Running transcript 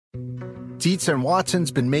Dietz and Watson's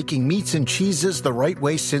been making meats and cheeses the right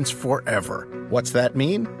way since forever. What's that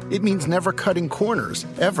mean? It means never cutting corners,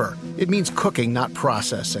 ever. It means cooking, not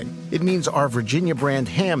processing. It means our Virginia brand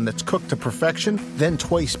ham that's cooked to perfection, then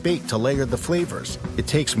twice baked to layer the flavors. It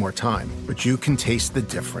takes more time, but you can taste the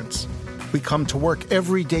difference. We come to work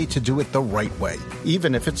every day to do it the right way,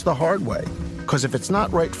 even if it's the hard way. Because if it's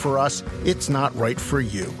not right for us, it's not right for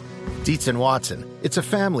you. Dietz and Watson, it's a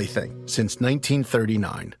family thing since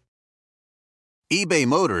 1939. eBay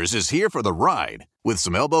Motors is here for the ride. With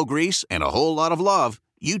some elbow grease and a whole lot of love,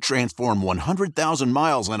 you transform 100,000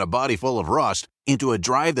 miles and a body full of rust into a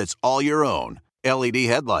drive that's all your own. LED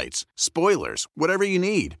headlights, spoilers, whatever you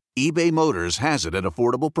need, eBay Motors has it at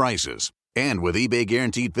affordable prices. And with eBay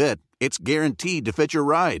Guaranteed Fit, it's guaranteed to fit your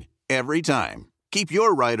ride every time. Keep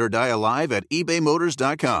your ride or die alive at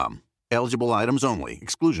ebaymotors.com. Eligible items only.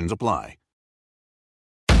 Exclusions apply.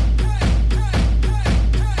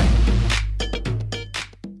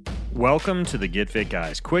 Welcome to the Get Fit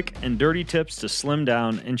Guys, quick and dirty tips to slim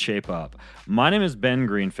down and shape up. My name is Ben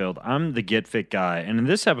Greenfield. I'm the Get Fit Guy, and in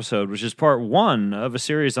this episode, which is part one of a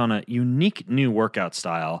series on a unique new workout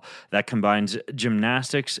style that combines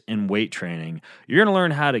gymnastics and weight training, you're going to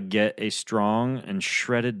learn how to get a strong and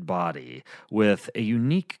shredded body with a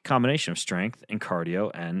unique combination of strength and cardio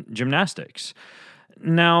and gymnastics.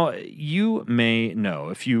 Now, you may know,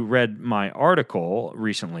 if you read my article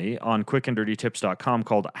recently on quickanddirtytips.com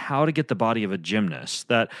called How to Get the Body of a Gymnast,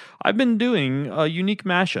 that I've been doing a unique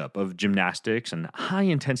mashup of gymnastics and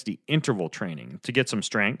high-intensity interval training to get some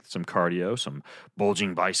strength, some cardio, some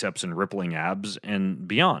bulging biceps and rippling abs, and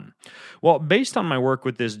beyond. Well, based on my work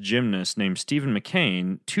with this gymnast named Stephen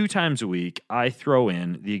McCain, 2 times a week, I throw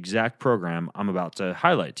in the exact program I'm about to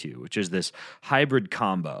highlight to you, which is this hybrid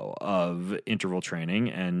combo of interval training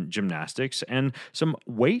and gymnastics and some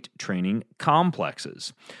weight training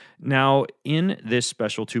complexes. Now, in this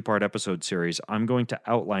special 2-part episode series, I'm going to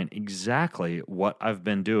outline exactly what I've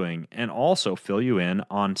been doing and also fill you in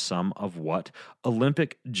on some of what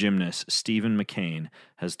Olympic gymnast Stephen McCain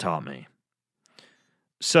has taught me.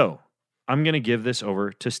 So, I'm going to give this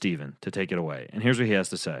over to Stephen to take it away, and here's what he has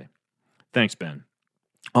to say. Thanks, Ben.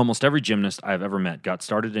 Almost every gymnast I've ever met got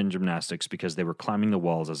started in gymnastics because they were climbing the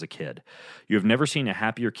walls as a kid. You have never seen a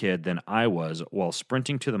happier kid than I was while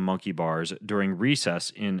sprinting to the monkey bars during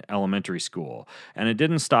recess in elementary school. And it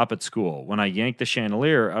didn't stop at school. When I yanked the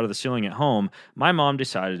chandelier out of the ceiling at home, my mom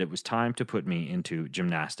decided it was time to put me into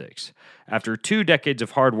gymnastics. After 2 decades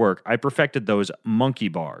of hard work, I perfected those monkey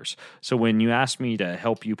bars. So when you asked me to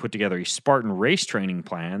help you put together a Spartan race training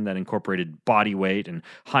plan that incorporated body weight and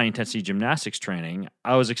high-intensity gymnastics training,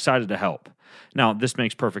 I was excited to help. Now, this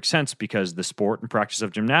makes perfect sense because the sport and practice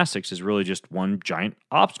of gymnastics is really just one giant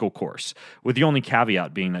obstacle course, with the only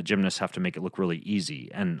caveat being that gymnasts have to make it look really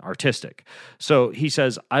easy and artistic. So he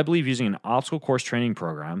says, I believe using an obstacle course training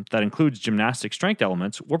program that includes gymnastic strength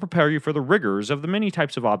elements will prepare you for the rigors of the many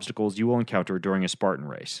types of obstacles you will encounter during a Spartan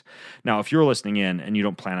race. Now, if you're listening in and you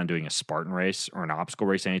don't plan on doing a Spartan race or an obstacle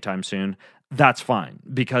race anytime soon, that's fine,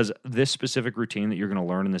 because this specific routine that you're going to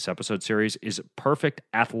learn in this episode series is perfect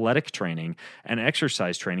athletic training and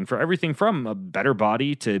exercise training for everything from a better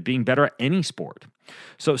body to being better at any sport.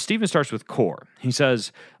 So Stephen starts with core. He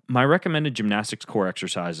says, my recommended gymnastics core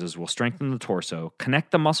exercises will strengthen the torso,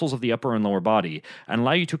 connect the muscles of the upper and lower body, and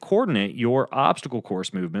allow you to coordinate your obstacle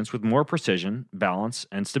course movements with more precision, balance,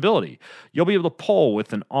 and stability. You'll be able to pull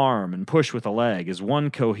with an arm and push with a leg as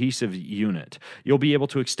one cohesive unit. You'll be able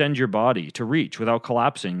to extend your body to reach without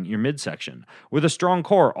collapsing your midsection. With a strong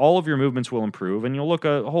core, all of your movements will improve, and you'll look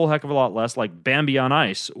a whole heck of a lot less like Bambi on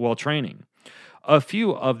ice while training. A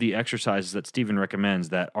few of the exercises that Stephen recommends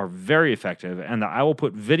that are very effective and that I will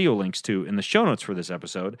put video links to in the show notes for this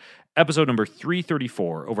episode number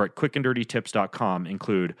 334 over at quickanddirtytips.com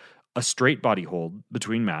include a straight body hold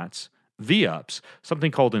between mats, V-ups, something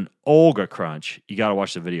called an Olga crunch. You got to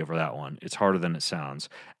watch the video for that one. It's harder than it sounds.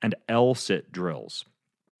 And L-sit drills.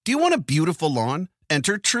 Do you want a beautiful lawn?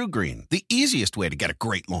 Enter TruGreen, the easiest way to get a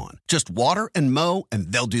great lawn. Just water and mow,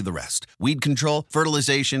 and they'll do the rest. Weed control,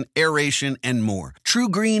 fertilization, aeration, and more.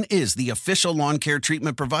 TruGreen is the official lawn care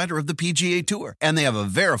treatment provider of the PGA Tour, and they have a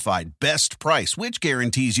verified best price, which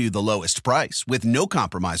guarantees you the lowest price with no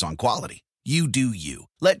compromise on quality. You do you.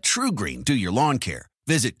 Let TruGreen do your lawn care.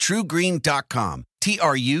 Visit TruGreen.com,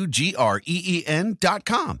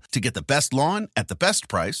 TruGreen.com, to get the best lawn at the best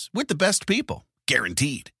price with the best people.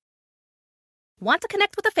 Guaranteed. Want to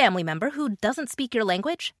connect with a family member who doesn't speak your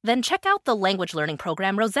language? Then check out the language learning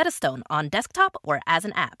program Rosetta Stone on desktop or as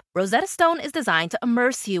an app. Rosetta Stone is designed to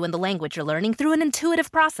immerse you in the language you're learning through an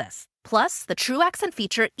intuitive process. Plus, the True Accent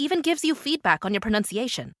feature even gives you feedback on your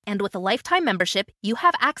pronunciation. And with a lifetime membership, you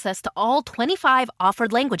have access to all 25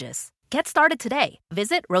 offered languages. Get started today.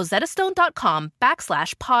 Visit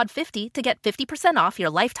rosettastone.com/pod50 to get 50% off your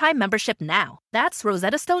lifetime membership now. That's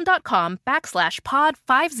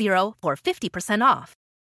rosettastone.com/pod50 for 50% off.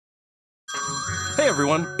 Hey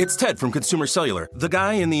everyone, it's Ted from Consumer Cellular, the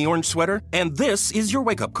guy in the orange sweater, and this is your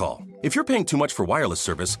wake-up call. If you're paying too much for wireless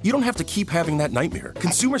service, you don't have to keep having that nightmare.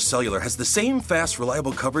 Consumer Cellular has the same fast,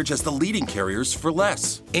 reliable coverage as the leading carriers for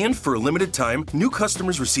less. And for a limited time, new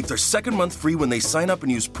customers receive their second month free when they sign up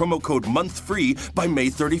and use promo code MONTHFREE by May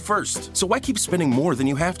 31st. So why keep spending more than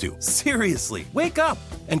you have to? Seriously, wake up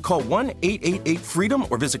and call 1-888-FREEDOM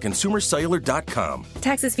or visit consumercellular.com.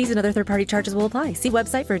 Taxes, fees, and other third-party charges will apply. See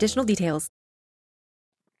website for additional details.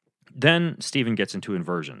 Then Stephen gets into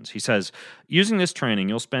inversions. He says, using this training,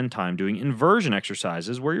 you'll spend time doing inversion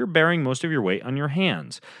exercises where you're bearing most of your weight on your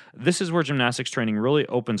hands. This is where gymnastics training really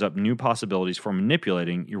opens up new possibilities for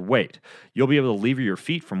manipulating your weight. You'll be able to lever your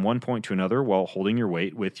feet from one point to another while holding your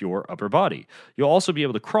weight with your upper body. You'll also be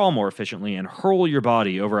able to crawl more efficiently and hurl your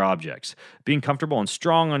body over objects. Being comfortable and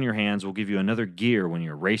strong on your hands will give you another gear when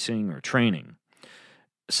you're racing or training.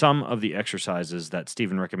 Some of the exercises that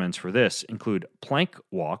Stephen recommends for this include plank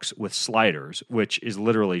walks with sliders, which is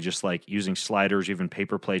literally just like using sliders, even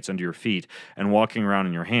paper plates under your feet, and walking around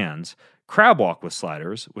in your hands. Crab walk with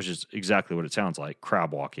sliders, which is exactly what it sounds like,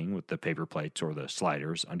 crab walking with the paper plates or the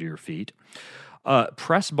sliders under your feet.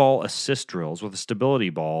 Press ball assist drills with a stability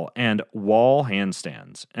ball, and wall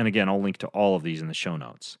handstands. And again, I'll link to all of these in the show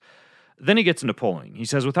notes. Then he gets into pulling. He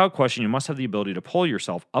says, without question, you must have the ability to pull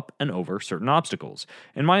yourself up and over certain obstacles.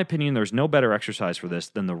 In my opinion, there's no better exercise for this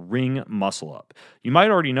than the ring muscle-up. You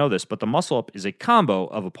might already know this, but the muscle-up is a combo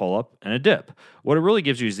of a pull-up and a dip. What it really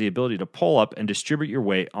gives you is the ability to pull up and distribute your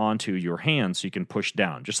weight onto your hands so you can push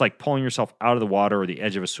down, just like pulling yourself out of the water or the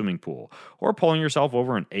edge of a swimming pool, or pulling yourself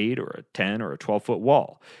over an 8 or a 10 or a 12-foot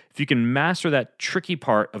wall. If you can master that tricky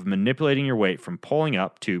part of manipulating your weight from pulling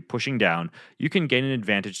up to pushing down, you can gain an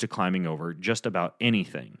advantage to climbing over just about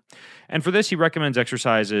anything. And for this, he recommends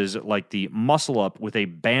exercises like the muscle up with a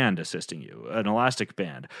band assisting you, an elastic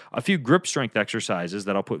band, a few grip strength exercises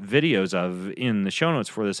that I'll put videos of in the show notes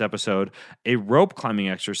for this episode, a rope climbing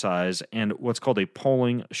exercise, and what's called a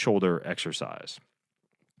pulling shoulder exercise.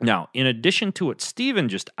 Now, in addition to what Stephen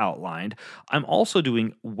just outlined, I'm also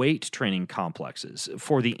doing weight training complexes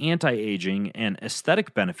for the anti-aging and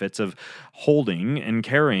aesthetic benefits of holding and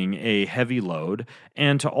carrying a heavy load,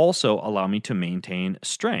 and to also allow me to maintain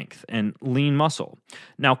strength and lean muscle.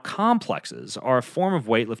 Now, complexes are a form of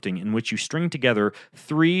weightlifting in which you string together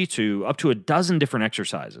 3 to up to a dozen different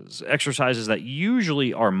exercises that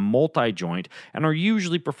usually are multi-joint and are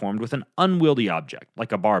usually performed with an unwieldy object,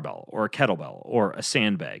 like a barbell or a kettlebell or a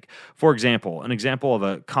sandbag. For example, an example of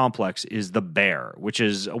a complex is the bear, which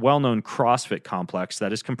is a well-known CrossFit complex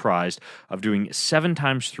that is comprised of doing 7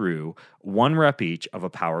 times through 1 rep each of a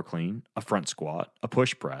power clean, a front squat, a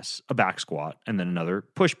push press, a back squat, and then another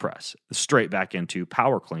push press, straight back into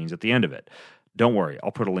power cleans at the end of it. Don't worry,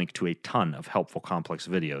 I'll put a link to a ton of helpful complex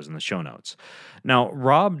videos in the show notes. Now,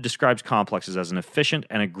 Rob describes complexes as an efficient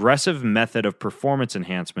and aggressive method of performance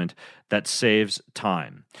enhancement that saves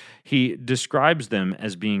time. He describes them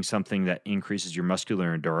as being something that increases your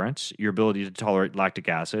muscular endurance, your ability to tolerate lactic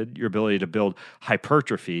acid, your ability to build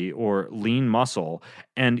hypertrophy or lean muscle,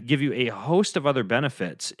 and give you a host of other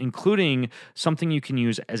benefits, including something you can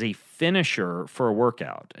use as a finisher for a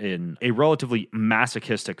workout, in a relatively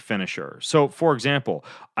masochistic finisher. So, for example,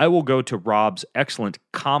 I will go to Rob's excellent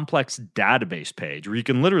complex database page where you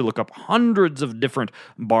can literally look up hundreds of different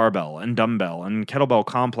barbell and dumbbell and kettlebell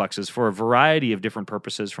complexes for a variety of different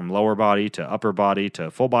purposes, from lower body to upper body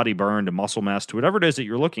to full body burn to muscle mass to whatever it is that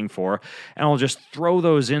you're looking for, and I'll just throw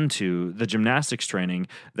those into the gymnastics training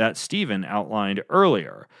that Stephen outlined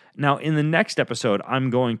earlier. Now, in the next episode, I'm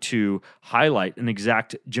going to highlight an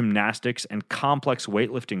exact gymnastics and complex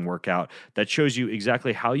weightlifting workout that shows you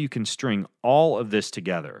exactly how you can string all of this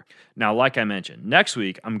together. Now, like I mentioned, next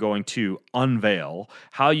week, I'm going to unveil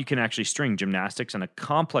how you can actually string gymnastics and a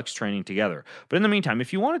complex training together. But in the meantime,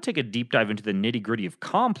 if you want to take a deep dive into the nitty-gritty of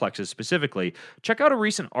complexes specifically, check out a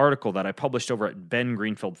recent article that I published over at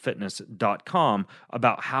bengreenfieldfitness.com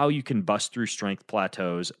about how you can bust through strength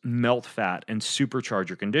plateaus, melt fat, and supercharge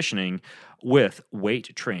your conditioning with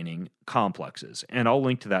weight training complexes. And I'll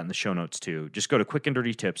link to that in the show notes too. Just go to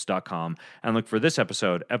quickanddirtytips.com and look for this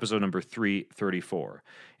episode number 334.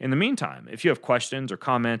 In the meantime, if you have questions or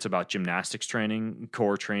comments about gymnastics training,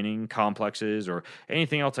 core training, complexes, or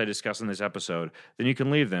anything else I discuss in this episode, then you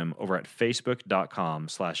can leave them over at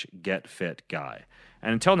facebook.com/getfitguy.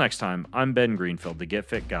 And until next time, I'm Ben Greenfield, the Get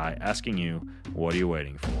Fit Guy, asking you, what are you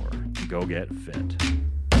waiting for? Go get fit.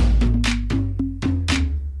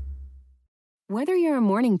 Whether you're a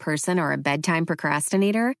morning person or a bedtime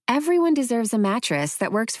procrastinator, everyone deserves a mattress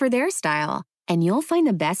that works for their style. And you'll find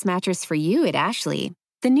the best mattress for you at Ashley.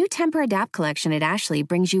 The new Tempur-Adapt collection at Ashley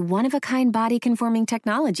brings you one-of-a-kind body-conforming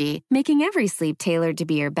technology, making every sleep tailored to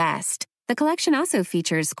be your best. The collection also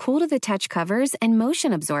features cool-to-the-touch covers and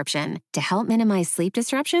motion absorption to help minimize sleep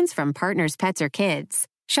disruptions from partners, pets, or kids.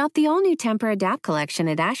 Shop the all-new Tempur-Adapt collection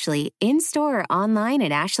at Ashley, in-store or online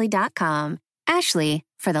at ashley.com. Ashley,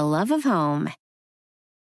 for the love of home.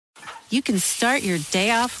 You can start your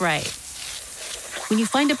day off right when you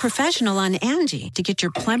find a professional on Angie to get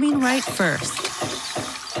your plumbing right first.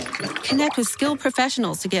 Connect with skilled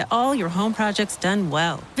professionals to get all your home projects done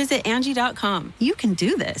well. Visit Angie.com. You can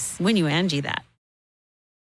do this when you Angie that.